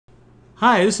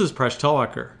Hi, this is Presh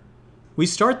Talwalkar. We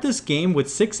start this game with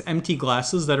 6 empty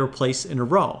glasses that are placed in a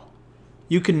row.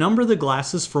 You can number the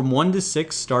glasses from 1 to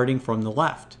 6 starting from the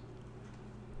left.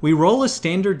 We roll a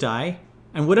standard die,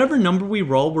 and whatever number we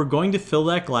roll, we're going to fill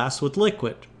that glass with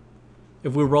liquid.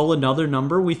 If we roll another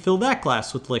number, we fill that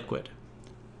glass with liquid.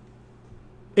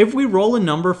 If we roll a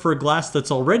number for a glass that's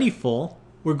already full,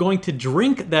 we're going to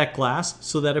drink that glass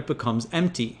so that it becomes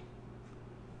empty.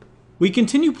 We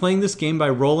continue playing this game by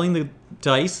rolling the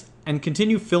dice and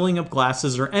continue filling up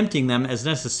glasses or emptying them as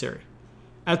necessary.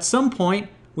 At some point,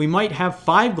 we might have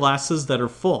 5 glasses that are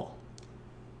full.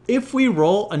 If we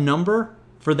roll a number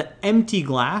for the empty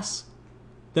glass,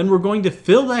 then we're going to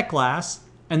fill that glass,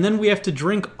 and then we have to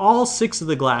drink all 6 of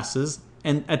the glasses,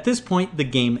 and at this point, the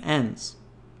game ends.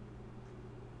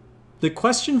 The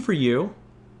question for you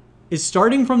is,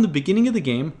 starting from the beginning of the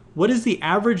game, what is the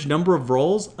average number of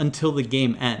rolls until the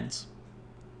game ends?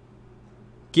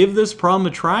 Give this problem a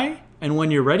try, and when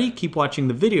you're ready, keep watching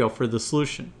the video for the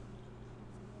solution.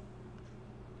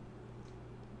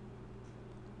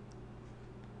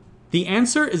 The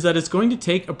answer is that it's going to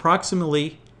take about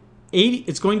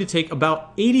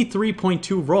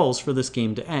 83.2 rolls for this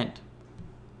game to end.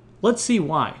 Let's see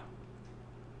why.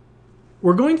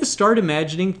 We're going to start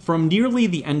imagining from nearly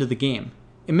the end of the game.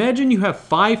 Imagine you have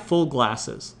 5 full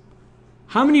glasses.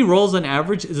 How many rolls on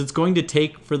average is it going to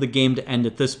take for the game to end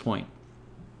at this point?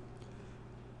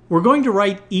 We're going to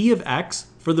write E of x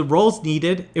for the rolls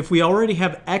needed if we already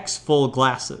have x full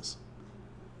glasses.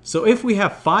 So if we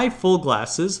have 5 full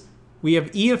glasses, we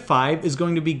have E of 5 is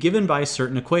going to be given by a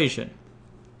certain equation.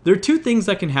 There are 2 things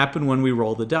that can happen when we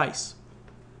roll the dice.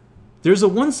 There's a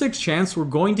 1/6 chance we're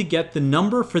going to get the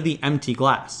number for the empty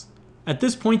glass. At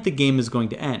this point, the game is going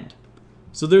to end.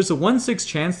 So there's a 1/6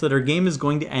 chance that our game is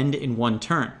going to end in one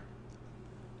turn.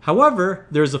 However,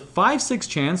 there's a 5/6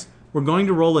 chance we're going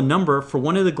to roll a number for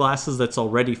one of the glasses that's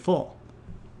already full.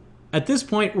 At this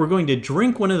point, we're going to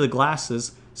drink one of the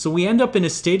glasses, so we end up in a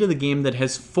state of the game that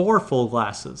has 4 full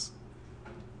glasses.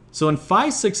 So in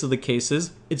 5/6 of the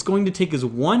cases, it's going to take us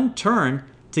 1 turn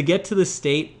to get to the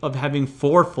state of having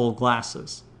 4 full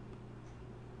glasses.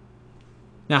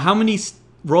 Now, how many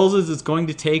rolls is it going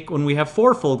to take when we have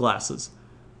 4 full glasses?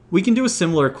 We can do a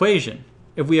similar equation.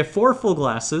 If we have 4 full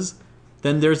glasses,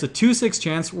 then there's a 2/6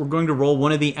 chance we're going to roll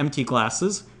one of the empty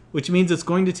glasses, which means it's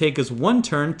going to take us 1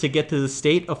 turn to get to the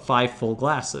state of 5 full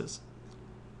glasses.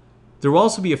 There will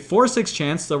also be a 4/6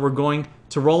 chance that we're going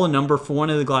to roll a number for one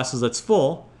of the glasses that's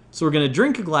full, so we're going to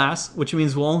drink a glass, which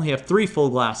means we'll only have 3 full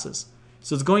glasses.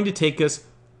 So it's going to take us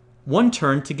 1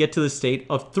 turn to get to the state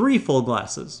of 3 full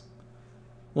glasses.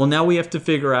 Well, now we have to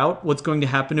figure out what's going to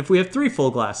happen if we have 3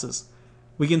 full glasses.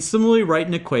 We can similarly write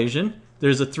an equation.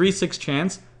 There's a 3/6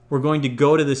 chance we're going to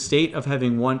go to the state of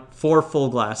having 4 full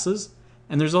glasses,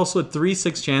 and there's also a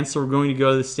 3/6 chance that we're going to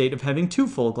go to the state of having 2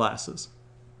 full glasses.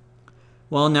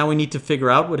 Well, now we need to figure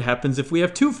out what happens if we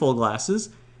have 2 full glasses,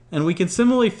 and we can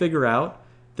similarly figure out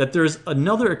that there's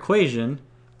another equation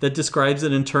that describes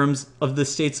it in terms of the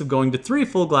states of going to 3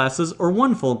 full glasses or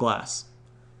 1 full glass.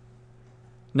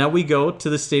 Now we go to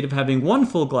the state of having 1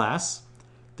 full glass.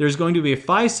 There's going to be a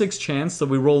 5/6 chance that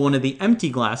we roll one of the empty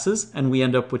glasses and we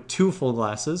end up with 2 full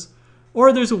glasses.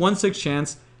 Or there's a 1/6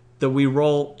 chance that we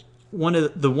roll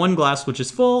the one glass which is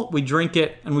full, we drink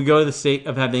it, and we go to the state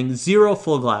of having 0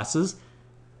 full glasses.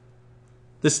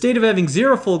 The state of having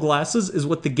 0 full glasses is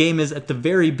what the game is at the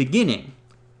very beginning.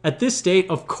 At this state,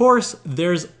 of course,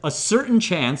 there's a certain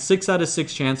chance, 6 out of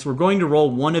 6 chance, we're going to roll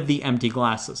one of the empty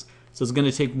glasses. So it's going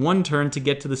to take 1 turn to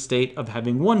get to the state of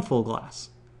having 1 full glass.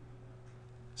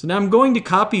 So now I'm going to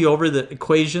copy over the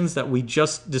equations that we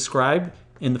just described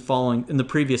in the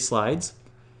previous slides.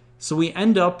 So we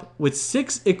end up with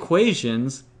 6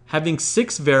 equations having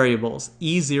 6 variables,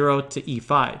 E0 to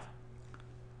E5.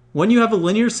 When you have a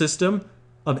linear system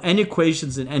of n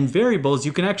equations and n variables,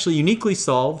 you can actually uniquely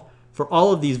solve for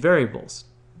all of these variables.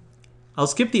 I'll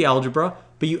skip the algebra,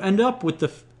 but you end up with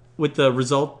the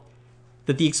result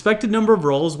that the expected number of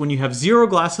rolls when you have 0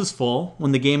 glasses full,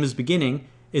 when the game is beginning,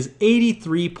 is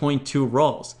 83.2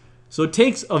 rolls. So it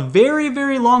takes a very,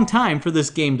 very long time for this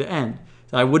game to end.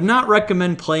 So I would not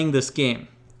recommend playing this game.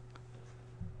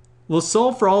 We'll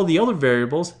solve for all the other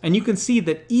variables, and you can see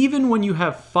that even when you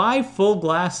have 5 full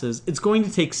glasses, it's going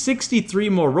to take 63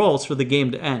 more rolls for the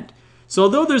game to end. So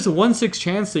although there's a 1/6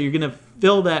 chance that you're going to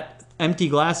fill that empty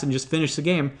glass and just finish the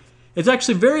game, it's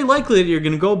actually very likely that you're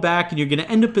going to go back and you're going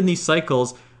to end up in these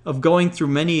cycles of going through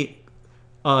many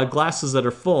glasses that are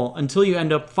full until you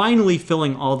end up finally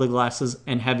filling all the glasses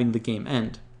and having the game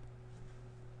end.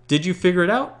 Did you figure it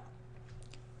out?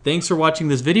 Thanks for watching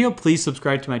this video. Please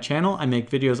subscribe to my channel. I make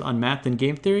videos on math and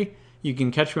game theory. You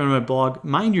can catch me on my blog,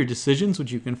 Mind Your Decisions,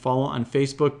 which you can follow on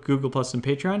Facebook, Google+, and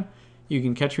Patreon. You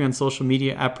can catch me on social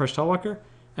media at Presh Talwalkar.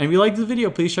 And if you like this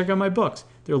video, please check out my books.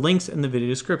 There are links in the video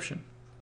description.